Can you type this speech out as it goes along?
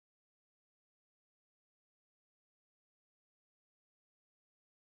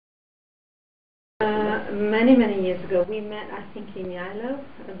Many, many years ago. We met, I think, in Yalo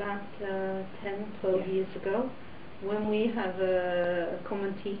about 10, 12 years ago, when we have a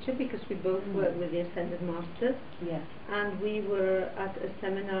common teacher, because we both work with the Ascended Masters. Yes. And we were at a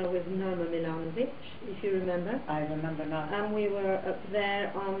seminar with Norma Milanovic, if you remember. I remember now. And we were up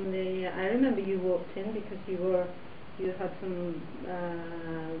there on the, I remember you walked in because you had some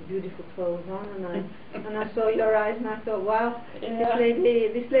beautiful clothes on, and I saw your eyes and I thought, wow, Yeah.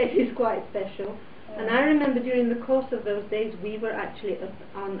 this lady is quite special. And I remember during the course of those days we were actually up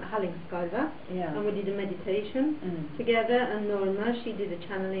on Hallingskarva, and we did a meditation together, and Norma, she did a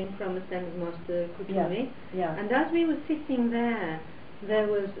channeling from Ascended Master Kutumi. And as we were sitting there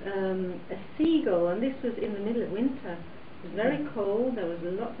was a seagull, and this was in the middle of winter. It was very cold, there was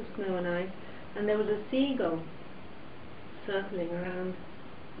lots of snow and ice, and there was a seagull circling around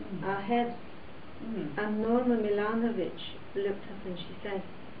our heads. And Norma Milanovic looked up and she said,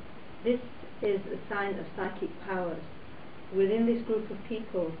 "This is a sign of psychic powers. Within this group of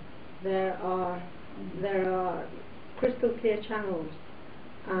people there are crystal clear channels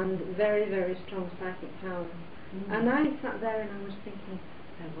and very, very strong psychic powers." And I sat there and I was thinking,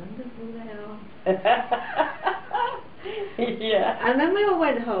 I wonder who they are. Yeah. And then we all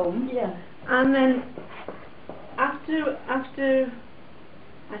went home. Yeah. And then after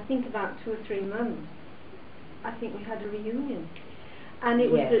I think about 2 or 3 months, I think we had a reunion. And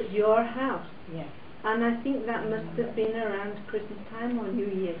it was at your house. Yes. And I think that must have been around Christmas time or New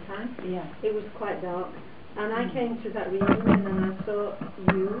Year time. Yeah. It was quite dark. And I came to that reunion and I saw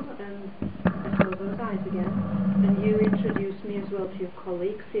you, and I saw those eyes again. And you introduced me as well to your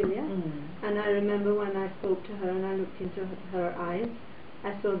colleague, Celia. And I remember when I spoke to her and I looked into her eyes,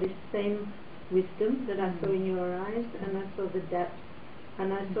 I saw this same wisdom that I saw in your eyes, and I saw the depth,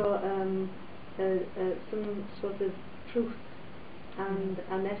 and I saw some sort of truth and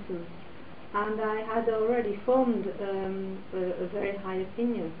an essence, and I had already formed a very high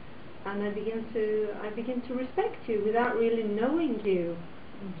opinion, and I began to respect you without really knowing you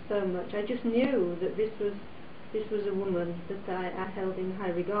so much. I just knew that this was a woman that I held in high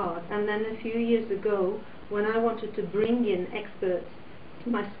regard. And then a few years ago, when I wanted to bring in experts to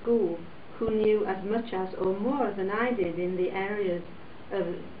my school who knew as much as or more than I did in the areas of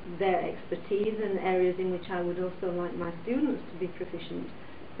their expertise and areas in which I would also like my students to be proficient,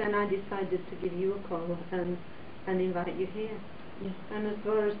 then I decided to give you a call and invite you here. Yes. And as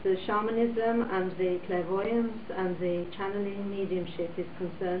far as the shamanism and the clairvoyance and the channeling mediumship is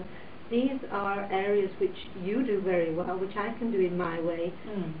concerned, these are areas which you do very well, which I can do in my way,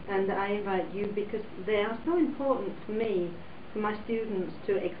 and I invite you because they are so important for me, for my students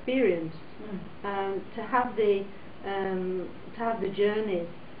to experience, to have the journeys,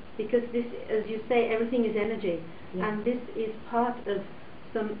 because this, as you say, everything is energy, and this is part of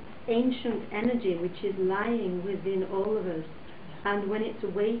some ancient energy which is lying within all of us, and when it's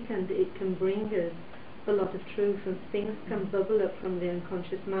awakened it can bring us a lot of truth, and things can bubble up from the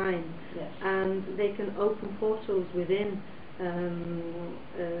unconscious mind, and they can open portals within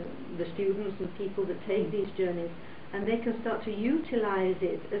the students and people that take these journeys, and they can start to utilize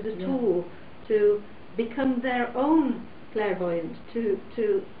it as a tool to become their own clairvoyant,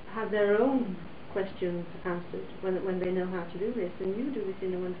 to have their own questions answered when they know how to do this. And you do this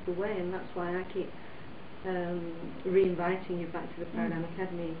in a wonderful way, and that's why I keep re-inviting you back to the Paradigm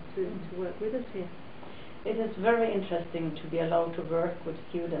Academy to work with us here. It is very interesting to be allowed to work with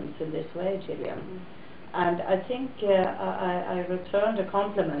students in this way, Gillian. And I think I returned a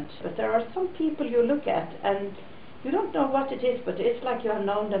compliment, but there are some people you look at and you don't know what it is, but it's like you have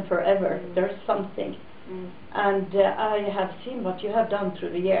known them forever. There's something. And I have seen what you have done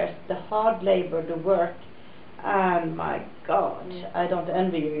through the years, the hard labor, the work, and my God, I don't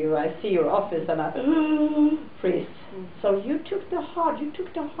envy you. I see your office and I freeze. So you took the hard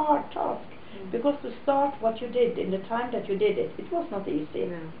task, because to start what you did in the time that you did it, it was not easy.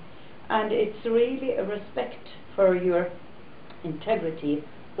 And it's really a respect for your integrity,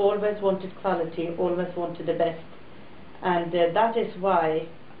 always wanted quality, always wanted the best. And that is why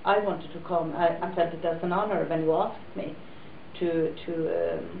I wanted to come. I felt it as an honor when you asked me to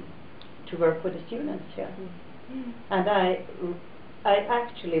work with the students here. And I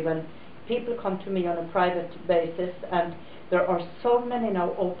actually, when people come to me on a private basis, and there are so many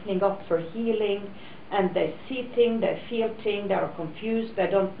now opening up for healing, and they see things, they feel things, they are confused, they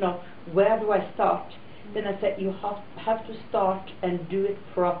don't know where do I start, then I say you have to start and do it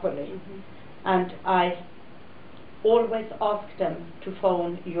properly. And I always ask them to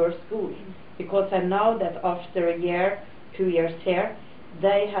phone your school, because I know that after a year, 2 years here,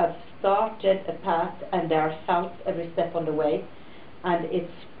 they have started a path and they are helped every step on the way, and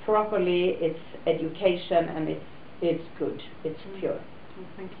it's properly, it's education, and it's good, it's pure. Oh,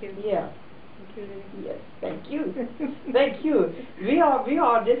 thank you. Yeah. Thank you, Lilli. Yes, thank you. Thank you. We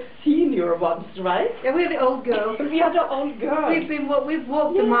are the senior ones, right? Yeah, we're the old girls. We are the old girls. We've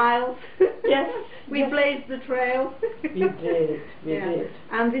walked the Yes. miles. Yes. We Yes. blazed the trail. We did. We did.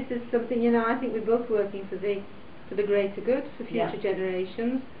 And this is something, you know, I think we're both working for the greater good, for future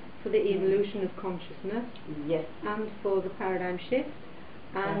generations, for the evolution of consciousness, Yes. and for the paradigm shift.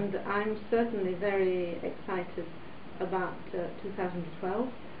 And I'm certainly very excited about 2012.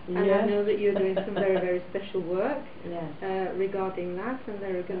 And I know that you're doing some very, very special work regarding that, and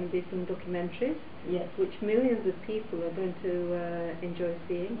there are going to be some documentaries which millions of people are going to enjoy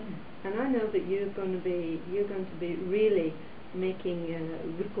seeing. And I know that you're going to be really making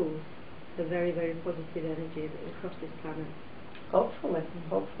ripples of very, very positive energy across this planet. Hopefully,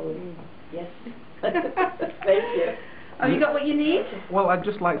 yes. Thank you. Have you got what you need? Well, I'd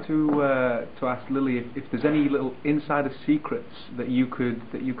just like to ask Lilli if there's any little insider secrets that you could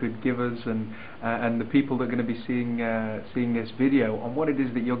give us and the people that are going to be seeing this video on what it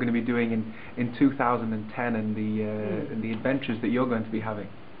is that you're going to be doing in 2010 and the adventures that you're going to be having.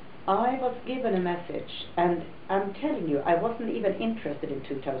 I was given a message, and I'm telling you, I wasn't even interested in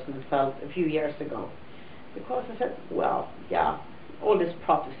 2012 a few years ago, because I said, well, yeah, all these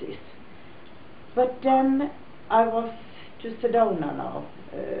prophecies. But then I was to Sedona now,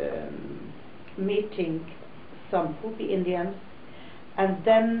 meeting some Hopi Indians, and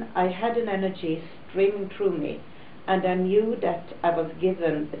then I had an energy streaming through me, and I knew that I was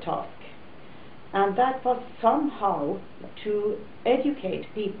given a task. And that was somehow to educate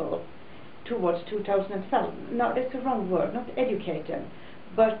people towards 2012. No, that's the wrong word, not educate them,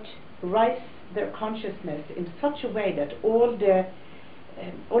 but raise their consciousness in such a way that all the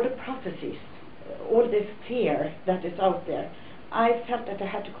prophecies, all the fear that is out there, I felt that I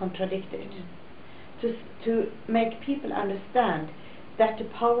had to contradict it. To make people understand that the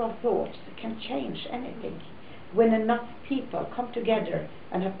power of thoughts can change anything. When enough people come together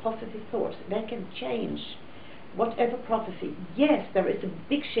and have positive thoughts, they can change whatever prophecy. Yes, there is a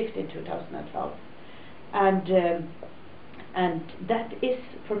big shift in 2012, and that is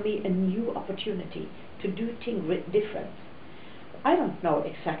for me a new opportunity to do things different. I don't know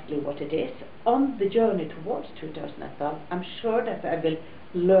exactly what it is. On the journey towards 2012, I'm sure that I will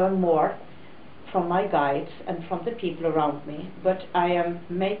learn more from my guides and from the people around me, but I am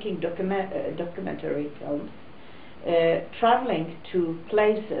making documentary films, traveling to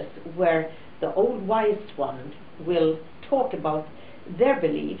places where the old wise ones will talk about their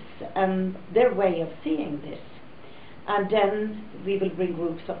beliefs and their way of seeing this. And then we will bring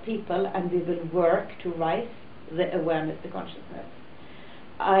groups of people and we will work to raise the awareness, the consciousness.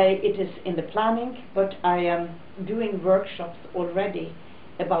 It is in the planning, but I am doing workshops already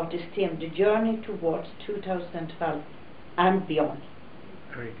about this theme, the journey towards 2012 and beyond.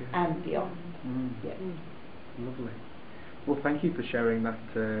 Very good. And beyond. Yes. Lovely. Well, thank you for sharing that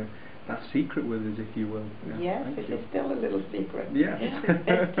secret with us, if you will. Yes, it is still a little secret. Yeah.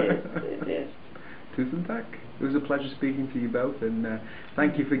 It is. Tusen tack. It was a pleasure speaking to you both, and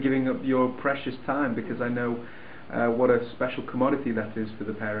thank you for giving up your precious time, because I know what a special commodity that is for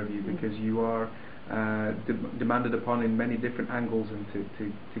the pair of you, because you are demanded upon in many different angles, and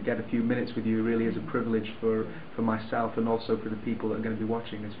to get a few minutes with you really is a privilege for myself and also for the people that are going to be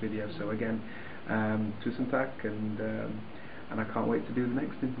watching this video. So again, tusen tack, and I can't wait to do the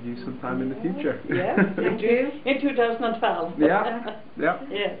next interview sometime in the future. Yes, thank you. In 2012. Yeah.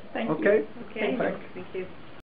 Yes, thank you. Okay. Okay, Thank thank you.